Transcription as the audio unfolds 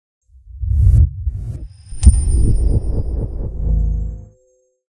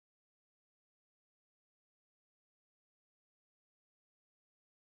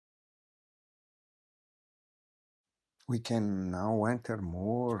we can now enter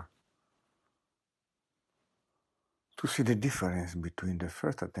more to see the difference between the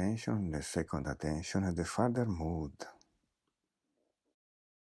first attention, the second attention, and the further mood.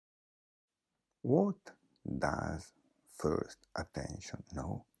 What does first attention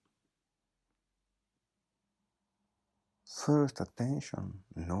know? First attention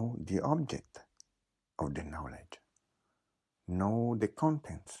know the object of the knowledge, know the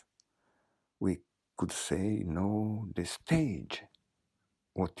contents. We could say know the stage,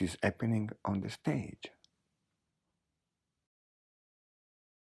 what is happening on the stage.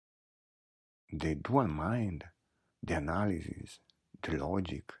 The dual mind, the analysis, the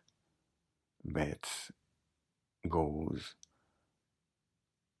logic that goes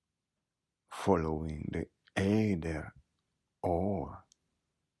following the either or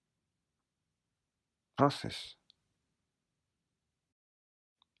process,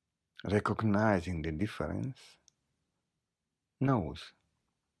 recognizing the difference, knows,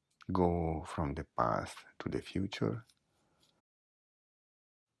 go from the past to the future,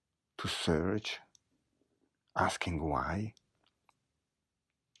 to search, asking why,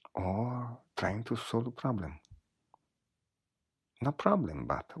 or trying to solve a problem. No problem,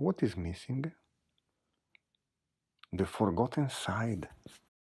 but what is missing? The forgotten side,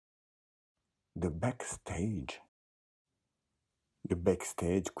 the backstage. The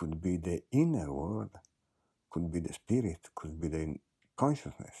backstage could be the inner world, could be the spirit, could be the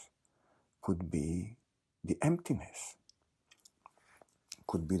consciousness, could be the emptiness,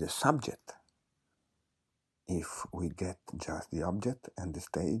 could be the subject. If we get just the object and the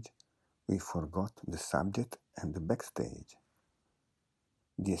stage, we forgot the subject and the backstage.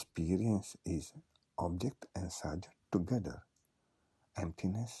 The experience is object and subject together,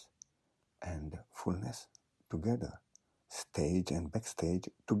 emptiness and fullness together, stage and backstage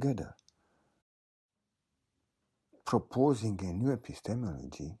together. Proposing a new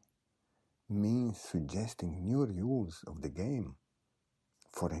epistemology means suggesting new rules of the game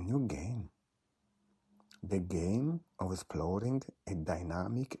for a new game. The game of exploring a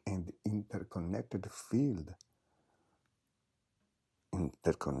dynamic and interconnected field,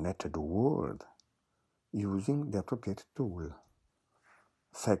 interconnected world, using the appropriate tool.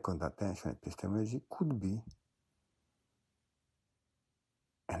 Second attention epistemology could be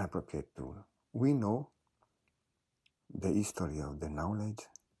an appropriate tool. We know the history of the knowledge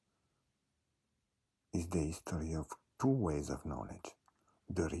is the history of two ways of knowledge,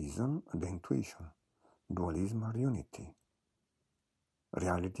 the reason and the intuition, dualism or unity,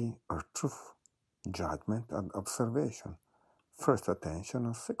 reality or truth, judgment and observation, first attention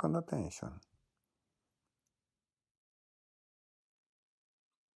or second attention.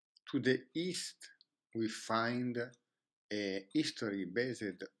 To the east, we find a history based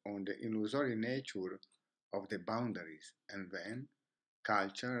on the illusory nature of the boundaries, and then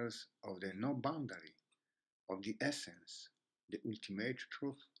cultures of the no boundary, of the essence, the ultimate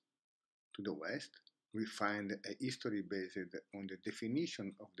truth. To the west, we find a history based on the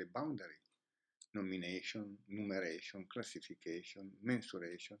definition of the boundary, nomination, numeration, classification,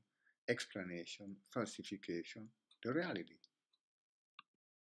 mensuration, explanation, falsification, the reality.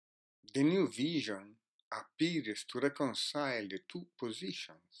 The new vision appears to reconcile the two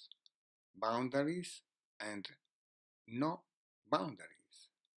positions, boundaries and no boundaries.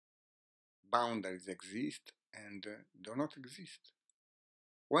 Boundaries exist and do not exist.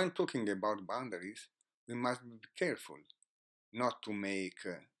 When talking about boundaries, we must be careful not to make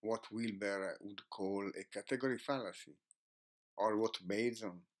what Wilber would call a category fallacy, or what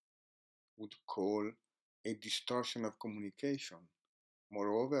Bateson would call a distortion of communication.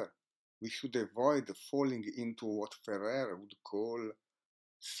 Moreover, we should avoid falling into what Ferrer would call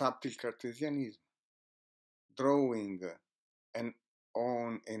subtle Cartesianism, drawing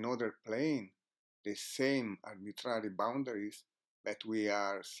on another plane the same arbitrary boundaries that we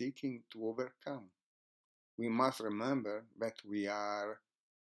are seeking to overcome. We must remember that we are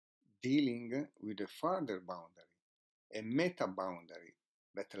dealing with a further boundary, a meta-boundary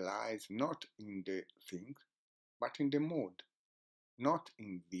that lies not in the thing, but in the mode, not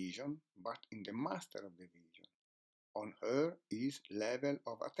in vision, but in the master of the vision. On her is level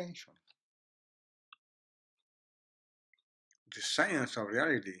of attention. The science of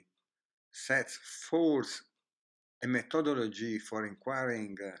reality sets forth a methodology for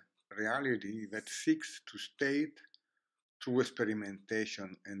inquiring reality that seeks to state through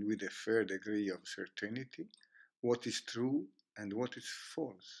experimentation and with a fair degree of certainty what is true and what is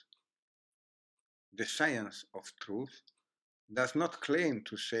false. The science of truth does not claim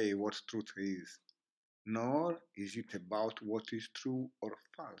to say what truth is, nor is it about what is true or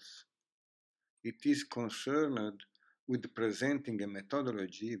false. It is concerned with presenting a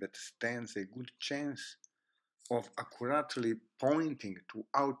methodology that stands a good chance of accurately pointing to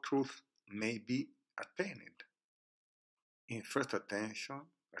how truth may be attained. In first attention,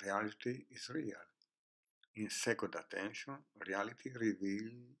 reality is real. In second attention, reality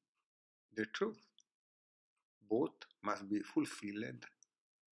reveals the truth. Both must be fulfilled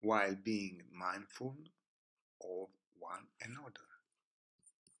while being mindful of one another.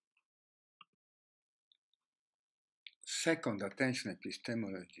 Second attention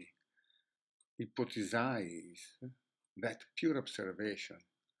epistemology hypothesizes that pure observation,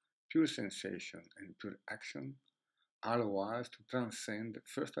 pure sensation, and pure action allow us to transcend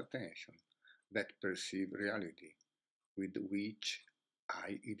first attention that perceives reality, with which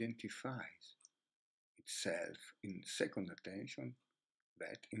I identifies itself in second attention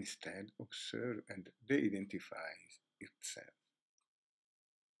that instead observes and de-identifies itself.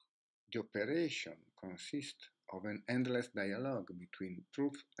 The operation consists of an endless dialogue between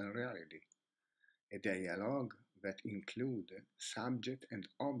truth and reality, a dialogue that includes subject and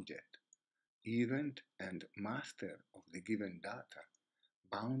object, event and master of the given data,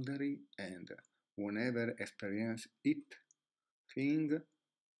 boundary and whenever experience it, thing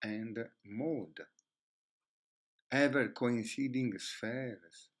and mode, ever coinciding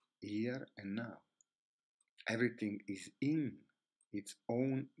spheres, here and now. Everything is in its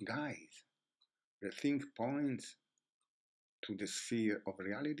own guise. The thing points to the sphere of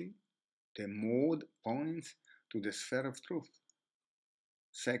reality, the mode points to the sphere of truth.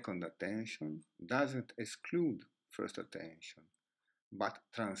 Second attention doesn't exclude first attention, but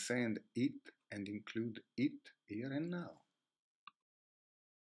transcend it and include it here and now.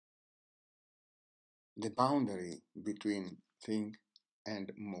 The boundary between thing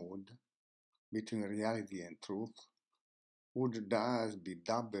and mode, between reality and truth, would thus be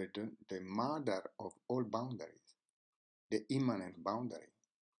dubbed the mother of all boundaries, the immanent boundary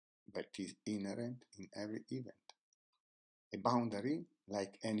that is inherent in every event. A boundary,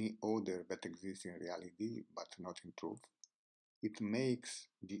 like any other that exists in reality but not in truth, it makes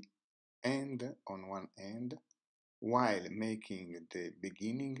the end on one end while making the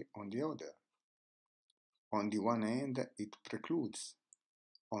beginning on the other. On the one hand, it precludes,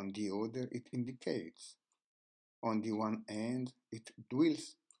 on the other, it indicates. On the one hand, it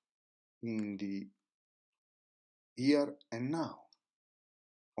dwells in the here and now.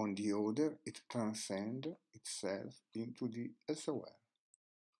 On the other, it transcends itself into the elsewhere.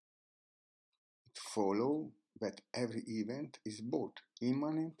 It follows that every event is both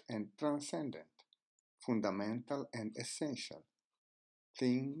immanent and transcendent, fundamental and essential,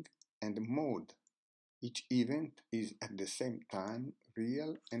 thing and mode. Each event is at the same time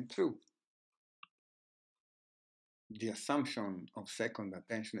real and true. The assumption of second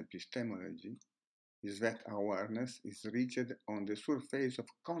attention epistemology is that awareness is reached on the surface of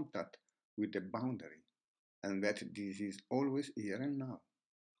contact with the boundary, and that this is always here and now.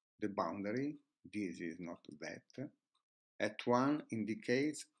 The boundary, this is not that, at one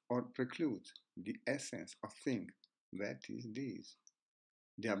indicates or precludes the essence of thing, that is this.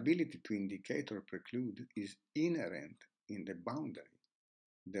 The ability to indicate or preclude is inherent in the boundary.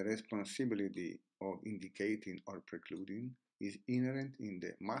 The responsibility of indicating or precluding is inherent in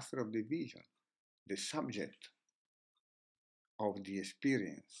the master of the vision, the subject of the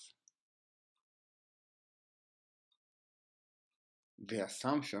experience. The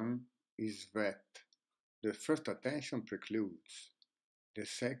assumption is that the first attention precludes, the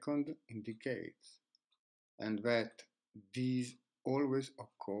second indicates, and that these always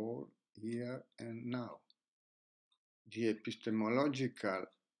occur here and now. The epistemological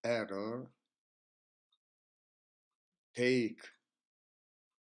error takes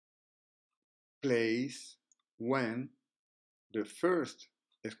place when the first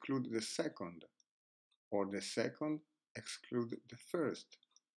excludes the second, or the second excludes the first.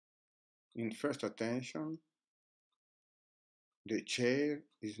 In first attention, the chair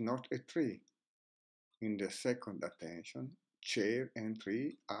is not a tree. In the second attention, chair and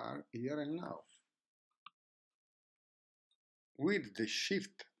tree are here and now. With the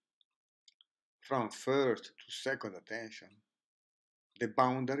shift from first to second attention, the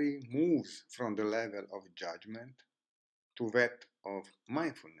boundary moves from the level of judgment to that of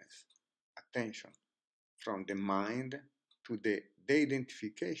mindfulness, attention, from the mind to the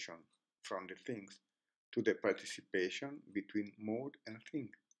de-identification from the things, to the participation between mode and thing.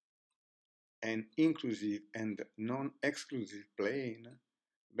 An inclusive and non-exclusive plane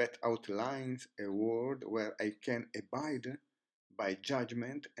that outlines a world where I can abide by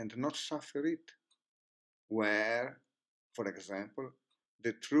judgment and not suffer it, where, for example,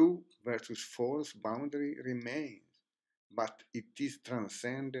 the true versus false boundary remains, but it is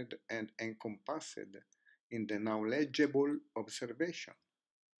transcended and encompassed in the knowledgeable observation.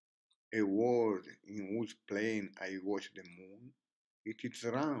 A world in whose plane I watch the moon, it is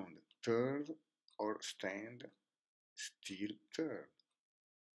round, turn, or stand, still turn.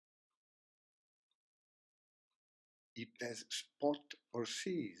 It has spot or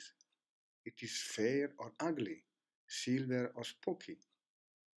seas, it is fair or ugly, silver or spooky,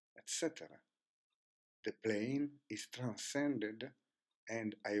 etc. The plane is transcended,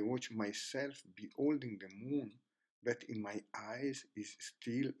 and I watch myself beholding the moon that in my eyes is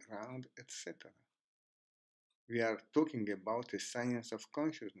still round, etc. We are talking about a science of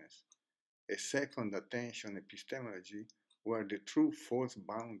consciousness, a second attention epistemology where the true-false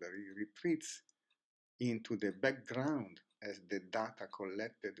boundary retreats into the background as the data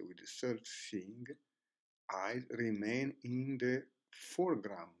collected with self-seeing eyes remain in the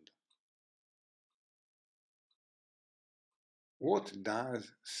foreground. What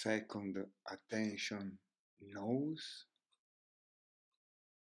does second attention knows?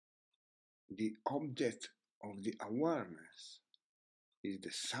 The object of the awareness is the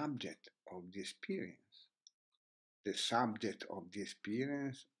subject of the experience. The subject of the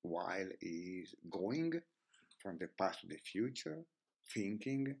experience while he is going from the past to the future,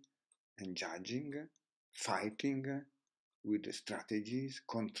 thinking and judging, fighting with the strategies,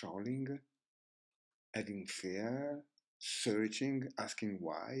 controlling, having fear, searching, asking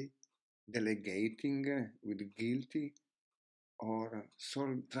why, delegating with guilty, or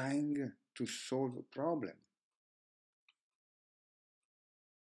trying to solve a problem.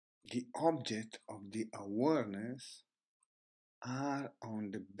 The object of the awareness are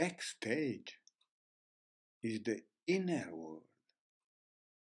on the backstage, is the inner world.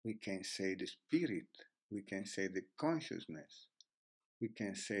 We can say the spirit, we can say the consciousness, we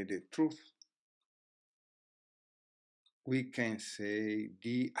can say the truth, we can say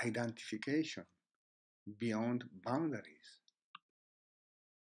the identification beyond boundaries.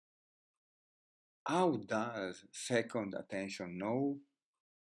 How does second attention know?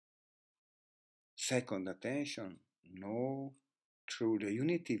 Second attention know through the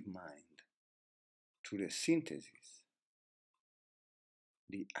unitive mind, through the synthesis,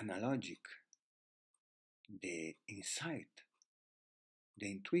 the analogic, the insight, the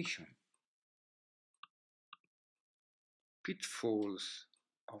intuition. Pitfalls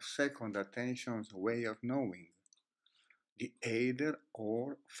of second attention's way of knowing, the either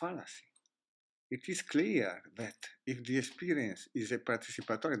or fallacy. It is clear that if the experience is a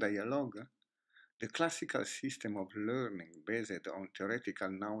participatory dialogue, the classical system of learning based on theoretical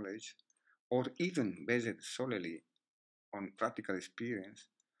knowledge, or even based solely on practical experience,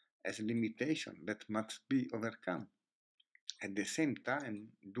 has limitations that must be overcome. At the same time,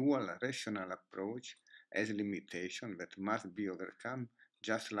 dual rational approach has limitations that must be overcome,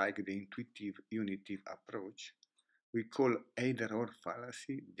 just like the intuitive unitive approach. We call either-or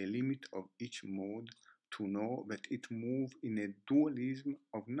fallacy the limit of each mode to know that it moves in a dualism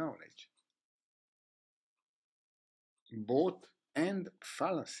of knowledge. Both and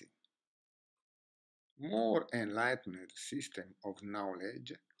fallacy. More enlightened system of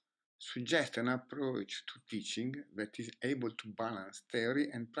knowledge suggest an approach to teaching that is able to balance theory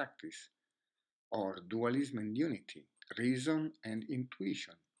and practice, or dualism and unity, reason and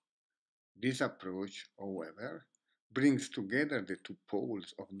intuition. This approach, however, brings together the two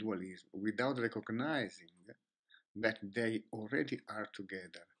poles of dualism without recognizing that they already are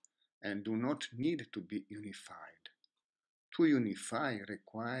together and do not need to be unified. To unify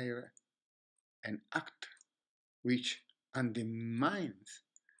require an act which undermines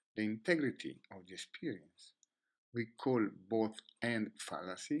the integrity of the experience. We call both and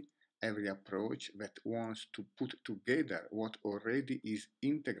fallacy every approach that wants to put together what already is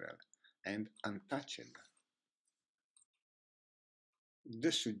integral and untouchable.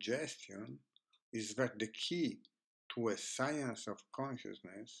 The suggestion is that the key to a science of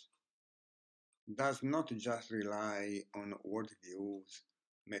consciousness does not just rely on worldviews,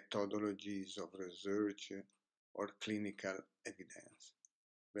 methodologies of research, or clinical evidence.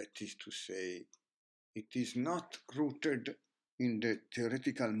 That is to say, it is not rooted in the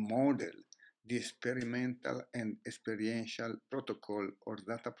theoretical model, the experimental and experiential protocol or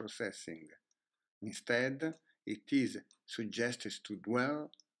data processing. Instead, it is suggested to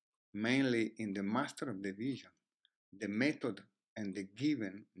dwell mainly in the master of the vision, the method and the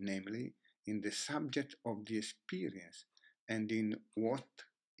given, namely, in the subject of the experience and in what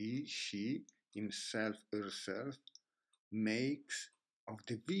he, she, himself, herself makes of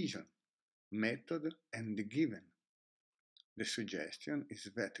the vision, method, and the given. The suggestion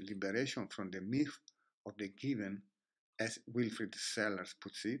is that liberation from the myth of the given as Wilfried Sellers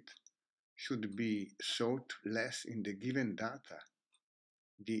puts it, should be sought less in the given data,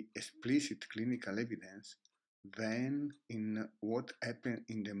 the explicit clinical evidence, than in what happened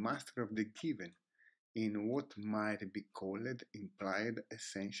in the master of the given, in what might be called implied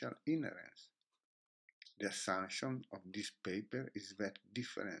essential inherence. The assumption of this paper is that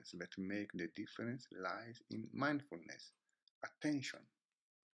difference that makes the difference lies in mindfulness, attention.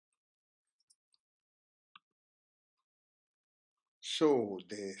 So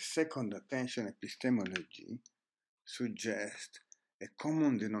the second attention epistemology suggests a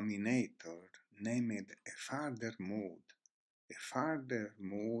common denominator named a further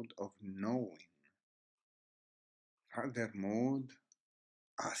mode of knowing. Further mode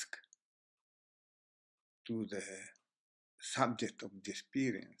asks to the subject of the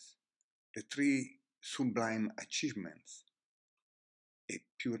experience the three sublime achievements: a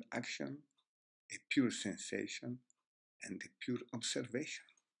pure action, a pure sensation, and a pure observation.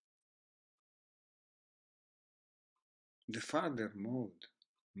 The further mode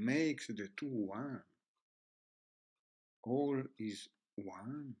makes the two one. All is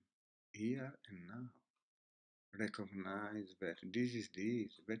one, here and now. Recognize that this is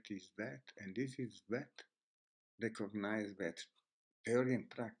this, that is that, and this is that. Recognize that theory and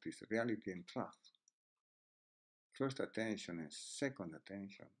practice, reality and truth, first attention and second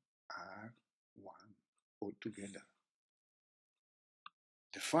attention are one altogether.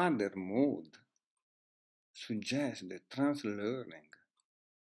 The further mode suggests the translearning,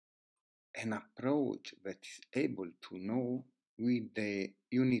 an approach that is able to know with the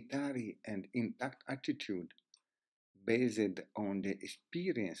unitary and intact attitude based on the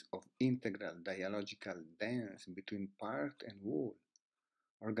experience of integral dialogical dance between part and whole,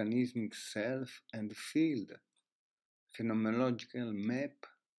 organismic self and field, phenomenological map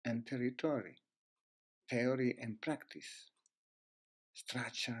and territory, theory and practice,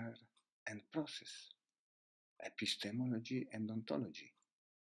 structure and process, epistemology and ontology.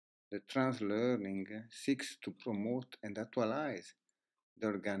 The translearning seeks to promote and actualize the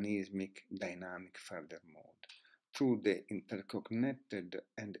organismic dynamic further mode through the interconnected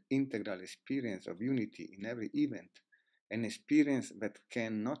and integral experience of unity in every event, an experience that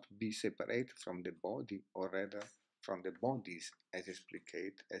cannot be separated from the body, or rather from the bodies as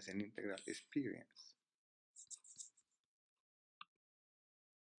explicate as an integral experience.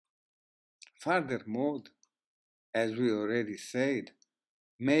 Further mode, as we already said,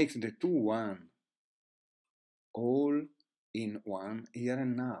 makes the two one, all in one here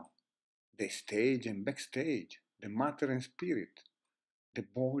and now, the stage and backstage, the matter and spirit, the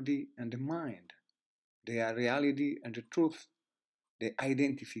body and the mind, the reality and the truth, the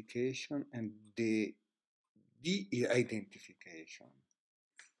identification and the de-identification,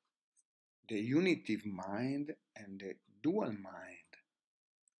 the unitive mind and the dual mind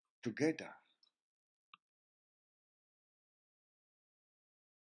together.